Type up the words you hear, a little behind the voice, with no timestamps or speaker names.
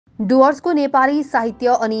डुवर्सको नेपाली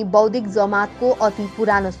साहित्य अनि बौद्धिक जमातको अति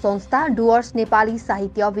पुरानो संस्था डुवर्स नेपाली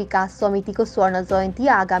साहित्य विकास समितिको स्वर्ण जयन्ती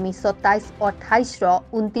आगामी 27, 28 र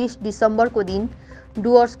 29 डिसेम्बरको दिन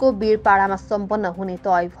डुवर्सको वीरपाडामा सम्पन्न हुने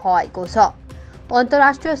तय भएको छ।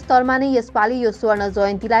 अन्तर्राष्ट्रिय स्तरमा नै यसपालि यो स्वर्ण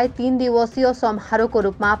जयन्तीलाई 3 दिवसीय समारोहको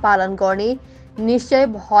रूपमा पालन गर्ने निश्चय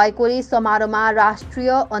भएकोले समारोहमा राष्ट्रिय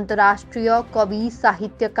अन्तर्राष्ट्रिय कवि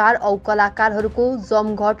साहित्यकार औ कलाकारहरूको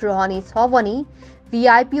जमघट रहनेछ भने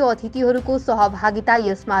भिआइपी अतिथिहरूको सहभागिता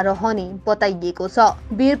यसमा रहने बताइएको छ।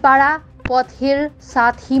 वीरपाडा पथेर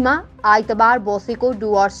साथीमा आइतबार बसेको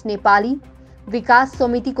डुवर्स नेपाली विकास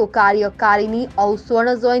समितिको कार्यकारिणी औ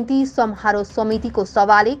स्वर्ण जयन्ती समारोह समितिको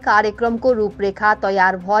सभाले कार्यक्रमको रूपरेखा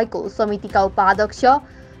तयार भएको समितिका उपाध्यक्ष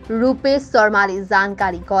रूपेश शर्माले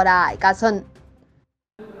जानकारी गराएका छन्।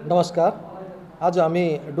 नमस्कार, आज हामी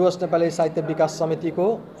डुवर्स नेपाली साहित्य विकास समितिको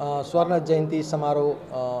स्वर्ण जयन्ती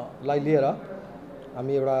समारोहलाई लिएर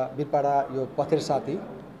हामी एउटा वीरपाडा यो पथेर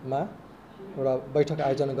साथीमा एउटा बैठक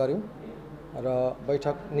आयोजना गऱ्यौँ र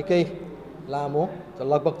बैठक निकै लामो,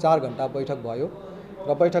 लगभग 4 घण्टा बैठक भयो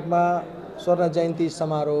र बैठकमा स्वर्ण जयन्ती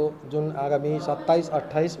समारोह जुन आगामी 27,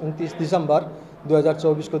 28, 29 डिसेम्बर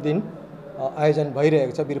 2024 को दिन आयोजन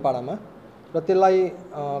भइरहेको छ वीरपाडामा र त्यसलाई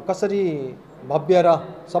कसरी भव्य र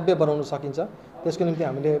सभ्य बनाउन सकिन्छ त्यसको निम्ति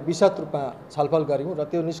हामीले विशद रूपमा छलफल गऱ्यौँ र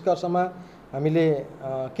त्यो निष्कर्षमा हामीले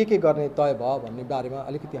के गर्ने तय भयो भन्ने बारेमा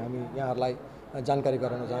अलिकति हामी यहाँहरूलाई जानकारी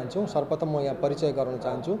गराउन चाहन्छौँ। सर्वप्रथम म यहाँ परिचय गराउन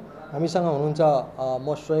चाहन्छु। हामीसँग हुनुहुन्छ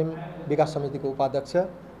म स्वयं विकास समितिको उपाध्यक्ष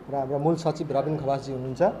र हाम्रो मूल सचिव रबिन खवासजी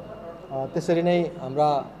हुनुहुन्छ। त्यसरी नै हाम्रा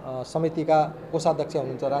समितिका कोषाध्यक्ष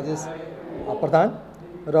हुनुहुन्छ राजेश प्रधान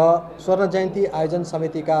र स्वर्ण जयन्ती आयोजन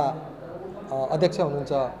समितिका अध्यक्ष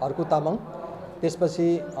हुनुहुन्छ हर्कु तामाङ। त्यसपछि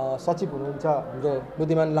सचिव हुनुहुन्छ हाम्रो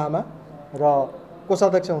बुद्धिमान लामा र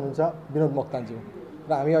कोषाध्यक्ष हुनुहुन्छ विनोद मोक्तानज्यू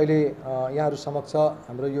र हामी अहिले यहाँहरू समक्ष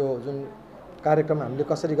हाम्रो यो जुन कार्यक्रम हामीले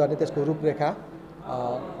कसरी गर्ने त्यसको रूपरेखा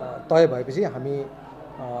तय भएपछि हामी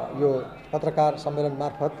यो पत्रकार सम्मेलन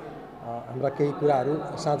मार्फत हाम्रा केही कुराहरू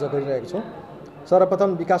साझा गरिरहेका छौँ। सर्वप्रथम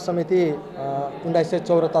विकास समिति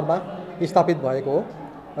 1974 मा स्थापित भएको हो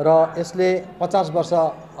र यसले 50 वर्ष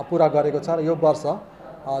पुरा गरेको छ र यो वर्ष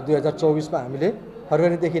 2024 मा हामीले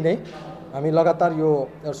फरवरीदेखि नै हामी लगातार यो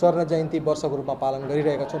स्वर्ण जयन्ती वर्षको रूपमा पालन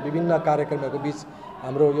गरिरहेका छौँ। विभिन्न कार्यक्रमहरूको बीच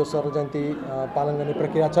हाम्रो यो स्वर्ण जयन्ती पालन गर्ने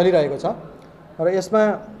प्रक्रिया चलिरहेको छ र यसमा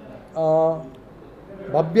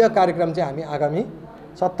भव्य कार्यक्रम चाहिँ हामी आगामी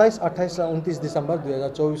 27, 28 र 29 डिसेम्बर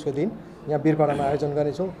 2024 को दिन यहाँ वीरपाडामा आयोजन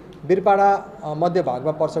गर्नेछौँ। वीरपाडा मध्य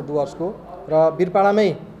भागमा पर्छ डुवर्सको र वीरपाडामै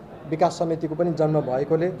विकास समितिको पनि जन्म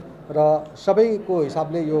भएकोले र सबैको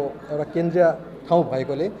हिसाबले यो एउटा केन्द्रीय ठाउँ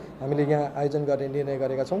भएकोले हामीले यहाँ आयोजन गर्ने निर्णय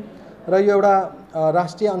गरेका छौँ र यो एउटा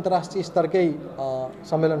राष्ट्रिय अन्तर्राष्ट्रिय स्तरकै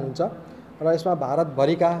सम्मेलन हुन्छ र यसमा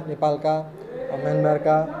भारतभरिका, नेपालका,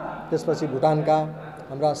 म्यानमारका, त्यसपछि भुटानका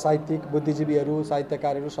हाम्रा साहित्यिक बुद्धिजीवीहरू,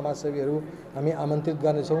 साहित्यकारहरू, समाजसेवीहरू हामी आमन्त्रित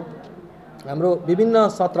गर्नेछौँ। हाम्रो विभिन्न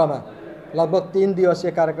सत्रमा लगभग 3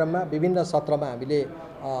 दिवसीय कार्यक्रममा विभिन्न सत्रमा हामीले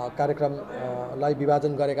कार्यक्रमलाई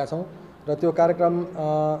विभाजन गरेका छौँ र त्यो कार्यक्रम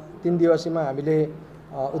 3 दिवसीयमा हामीले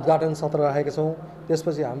उद्घाटन सत्र राखेका छौँ।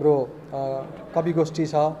 त्यसपछि हाम्रो कविगोष्ठी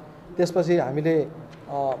छ। त्यसपछि हामीले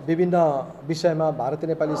विभिन्न विषयमा भारतीय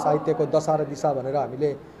नेपाली साहित्यको दशा र दिशा भनेर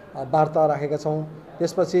हामीले वार्ता राखेका छौँ।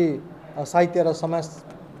 त्यसपछि साहित्य र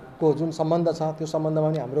समाजको जुन सम्बन्ध छ त्यो सम्बन्धमा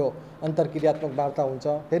पनि हाम्रो अन्तर्क्रियात्मक वार्ता हुन्छ।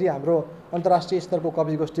 फेरि हाम्रो अन्तर्राष्ट्रिय स्तरको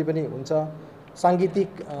कविगोष्ठी पनि हुन्छ। साङ्गीतिक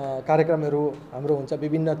कार्यक्रमहरू हाम्रो हुन्छ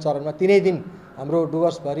विभिन्न चरणमा। 3 दिन हाम्रो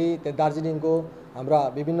डुवर्सभरि त्यो दार्जिलिङको हाम्रा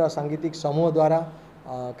विभिन्न साङ्गीतिक समूहद्वारा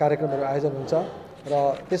कार्यक्रमहरू आयोजन हुन्छ र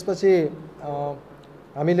त्यसपछि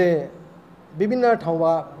हामीले विभिन्न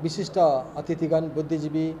ठाउँमा विशिष्ट अतिथिगण,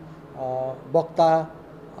 बुद्धिजीवी, वक्ता,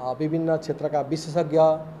 विभिन्न क्षेत्रका विशेषज्ञ,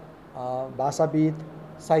 भाषाविद,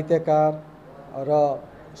 साहित्यकार र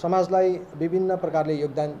समाजलाई विभिन्न प्रकारले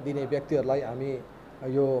योगदान दिने व्यक्तिहरूलाई हामी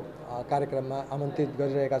यो कार्यक्रममा आमन्त्रित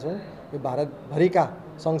गरिरहेका छौँ। यो भारतभरिका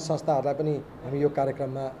सङ्घ संस्थाहरूलाई पनि हामी यो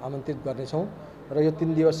कार्यक्रममा आमन्त्रित गर्नेछौँ र यो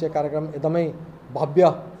 3 दिवसीय कार्यक्रम एकदमै भव्य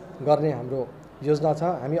गर्ने हाम्रो योजना छ।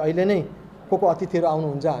 हामी अहिले नै को अतिथिहरू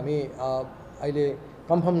आउनुहुन्छ हामी अहिले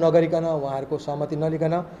कन्फर्म नगरिकन, उहाँहरूको सहमति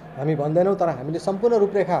नलिकन हामी भन्दैनौँ, तर हामीले सम्पूर्ण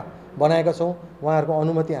रूपरेखा बनाएका छौँ। उहाँहरूको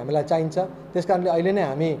अनुमति हामीलाई चाहिन्छ। त्यसकारणले अहिले नै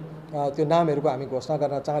हामी त्यो नामहरूको हामी घोषणा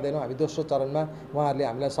गर्न चाहँदैनौँ। हामी दोस्रो चरणमा उहाँहरूले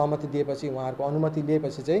हामीलाई सहमति दिएपछि, उहाँहरूको अनुमति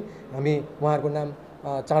लिएपछि चाहिँ हामी उहाँहरूको नाम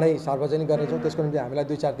चाँडै सार्वजनिक गर्नेछौँ। त्यसको निम्ति हामीलाई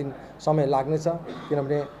 2-4 दिन समय लाग्नेछ,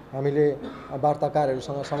 किनभने हामीले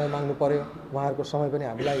वार्ताकारहरूसँग समय माग्नु पर्यो। उहाँहरूको समय पनि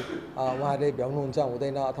हामीलाई उहाँहरूले भ्याउनुहुन्छ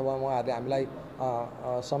हुँदैन, अथवा उहाँहरूले हामीलाई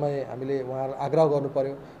समय हामीले उहाँहरू आग्रह गर्नु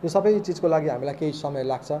पर्यो। यो सबै चिजको लागि हामीलाई केही समय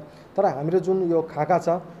लाग्छ। तर हाम्रो जुन यो खाका छ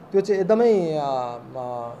त्यो चाहिँ एकदमै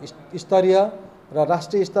स्तरीय र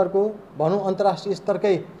राष्ट्रिय स्तरको, भनौँ अन्तर्राष्ट्रिय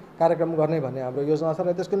स्तरकै कार्यक्रम गर्ने भन्ने हाम्रो योजना छ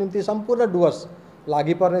र त्यसको निम्ति सम्पूर्ण डुवर्स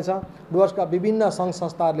लागि पर्नेछ। डुवर्सका विभिन्न सङ्घ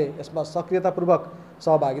संस्थाहरूले यसमा सक्रियतापूर्वक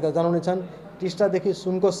सहभागिता जनाउनेछन्। टिस्टादेखि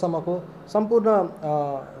सुनकोससम्मको सम्पूर्ण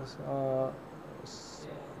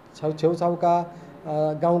छेउछाउका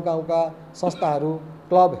गाउँ-गाउँका संस्थाहरू,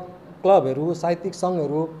 क्लबहरू, साहित्यिक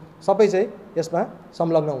सङ्घहरू सबै चाहिँ यसमा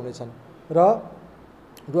संलग्न हुनेछन्। र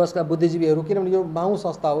डुवर्सका बुद्धिजीवीहरू, किनभने यो माउ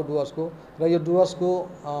संस्था हो डुवर्सको, र यो डुवर्सको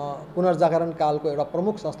पुनर्जागरण कालको एउटा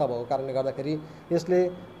प्रमुख संस्था भएको कारणले गर्दाखेरि यसले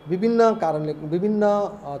विभिन्न कारणले विभिन्न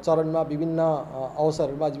चरणमा, विभिन्न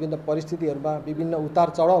अवसरहरूमा, विभिन्न परिस्थितिहरूमा, विभिन्न उतार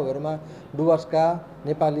चढाउहरूमा डुवर्सका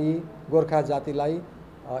नेपाली गोर्खा जातिलाई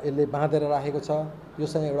यसले बाँधेर राखेको छ।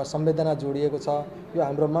 योसँग एउटा संवेदना जोडिएको छ। यो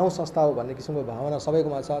हाम्रो माउ संस्था हो भन्ने किसिमको भावना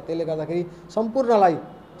सबैकोमा छ। त्यसले गर्दाखेरि सम्पूर्णलाई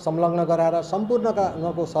संलग्न गराएर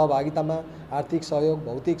सम्पूर्णको सहभागितामा आर्थिक सहयोग,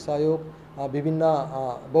 भौतिक सहयोग, विभिन्न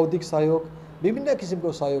बौद्धिक सहयोग, विभिन्न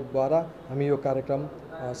किसिमको सहयोगद्वारा हामी यो कार्यक्रम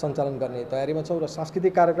सञ्चालन गर्ने तयारीमा छौँ। र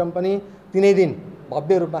सांस्कृतिक कार्यक्रम पनि 3 दिन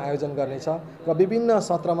भव्य रूपमा आयोजन गर्नेछ र विभिन्न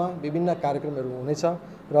सत्रमा विभिन्न कार्यक्रमहरू हुनेछ।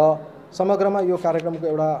 र समग्रमा यो कार्यक्रमको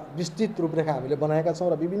एउटा विस्तृत रूपरेखा हामीले बनाएका छौँ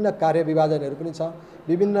र विभिन्न कार्य विभाजनहरू पनि छ।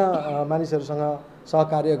 विभिन्न मानिसहरूसँग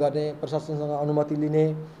सहकार्य गर्ने, प्रशासनसँग अनुमति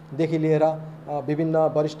लिनेदेखि लिएर विभिन्न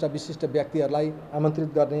वरिष्ठ विशिष्ट व्यक्तिहरूलाई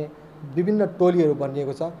आमन्त्रित गर्ने विभिन्न टोलीहरू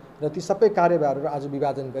बनिएको छ। र ती सबै कार्यभारहरू आज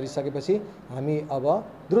विभाजन गरिसकेपछि हामी अब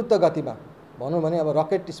द्रुत गतिमा, भनौँ भने अब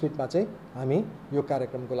रकेट स्पिडमा चाहिँ हामी यो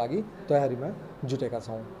कार्यक्रमको लागि तयारीमा जुटेका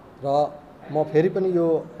छौँ। र म फेरि पनि यो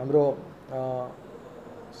हाम्रो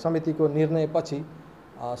समितिको निर्णयपछि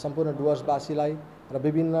सम्पूर्ण डुवर्सवासीलाई र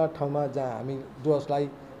विभिन्न ठाउँमा जहाँ हामी डुवर्सलाई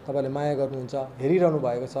तपाईँले माया गर्नुहुन्छ, हेरिरहनु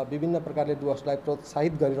भएको छ, विभिन्न प्रकारले डुवर्सलाई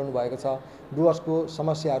प्रोत्साहित गरिरहनु भएको छ, डुवर्सको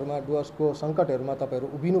समस्याहरूमा, डुवर्सको सङ्कटहरूमा तपाईँहरू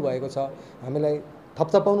उभिनु भएको छ, हामीलाई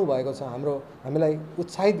थपथपाउनु भएको छ, हामीलाई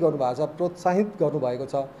उत्साहित गर्नुभएको छ, प्रोत्साहित गर्नुभएको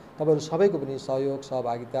छ। तपाईँहरू सबैको पनि सहयोग,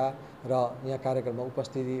 सहभागिता र यहाँ कार्यक्रममा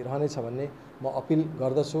उपस्थिति रहनेछ भन्ने म अपिल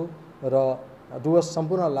गर्दछु। र डुवर्स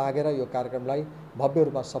सम्पूर्ण लागेर यो कार्यक्रमलाई भव्य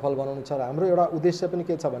रूपमा सफल बनाउनु छ। र हाम्रो एउटा उद्देश्य पनि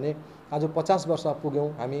के छ भने आज 50 वर्ष पुग्यौँ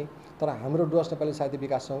हामी, तर हाम्रो डुवर्स नेपाली साहित्य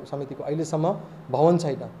विकास समितिको अहिलेसम्म भवन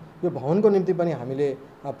छैन। यो भवनको निम्ति पनि हामीले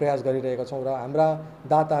प्रयास गरिरहेका छौँ। र हाम्रा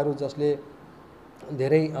दाताहरू जसले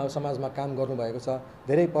धेरै समाजमा काम गर्नुभएको छ,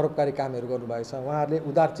 धेरै परोपकारी कामहरू गर्नुभएको छ, उहाँहरूले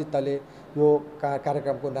उदार चित्तले यो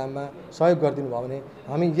कार्यक्रमको नाममा सहयोग गरिदिनु भयो भने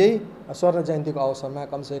हामी यही स्वर्ण जयन्तीको अवसरमा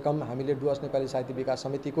कमसेकम हामीले डुवर्स नेपाली साहित्य विकास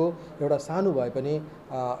समितिको एउटा सानो भए पनि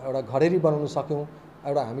एउटा घडेरी बनाउन सक्यौँ,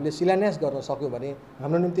 एउटा हामीले शिलान्यास गर्न सक्यौँ भने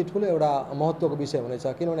हाम्रो निम्ति ठुलो एउटा महत्त्वको विषय हुनेछ।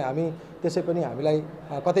 किनभने हामी त्यसै पनि हामीलाई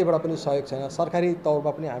कतैबाट पनि सहयोग छैन, सरकारी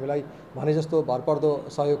तौरमा पनि हामीलाई भने जस्तो भरपर्दो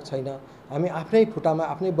सहयोग छैन। हामी आफ्नै खुट्टामा,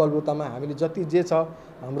 आफ्नै बलबुतामा हामीले जति जे छ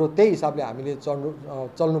हाम्रो त्यही हिसाबले हामीले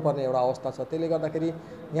चल्नुपर्ने एउटा अवस्था छ। त्यसले गर्दाखेरि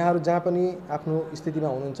यहाँहरू जहाँ पनि आफ्नो स्थितिमा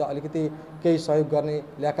हुनुहुन्छ, अलिकति केही सहयोग गर्ने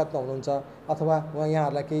ल्याकतमा हुनुहुन्छ, अथवा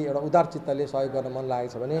यहाँहरूलाई केही एउटा उदार चित्तले सहयोग गर्न मन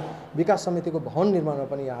लागेको छ भने विकास समितिको भवन निर्माणमा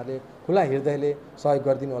पनि यहाँहरूले खुला हृदयले सहयोग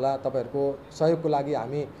गरिदिनु होला। तपाईँहरूको सहयोगको लागि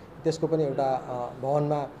हामी त्यसको पनि एउटा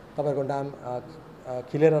भवनमा तपाईँहरूको नाम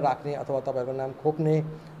खिलेर राख्ने अथवा तपाईँहरूको नाम खोप्ने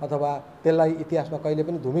अथवा त्यसलाई इतिहासमा कहिले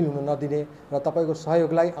पनि धुमिल हुन नदिने र तपाईँको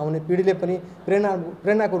सहयोगलाई आउने पिँढीले पनि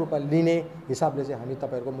प्रेरणाको रूपमा लिने हिसाबले चाहिँ हामी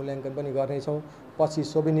तपाईँहरूको मूल्याङ्कन पनि गर्नेछौँ। पछि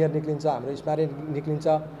सोभिनियर निक्लिन्छ, हाम्रो स्मारक निक्लिन्छ,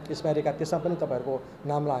 स्मारिका त्यसमा पनि तपाईँहरूको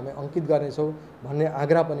नामलाई हामी अङ्कित गर्नेछौँ भन्ने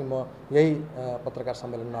आग्रह पनि म यही पत्रकार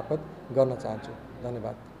सम्मेलन मार्फत गर्न चाहन्छु।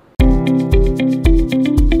 धन्यवाद।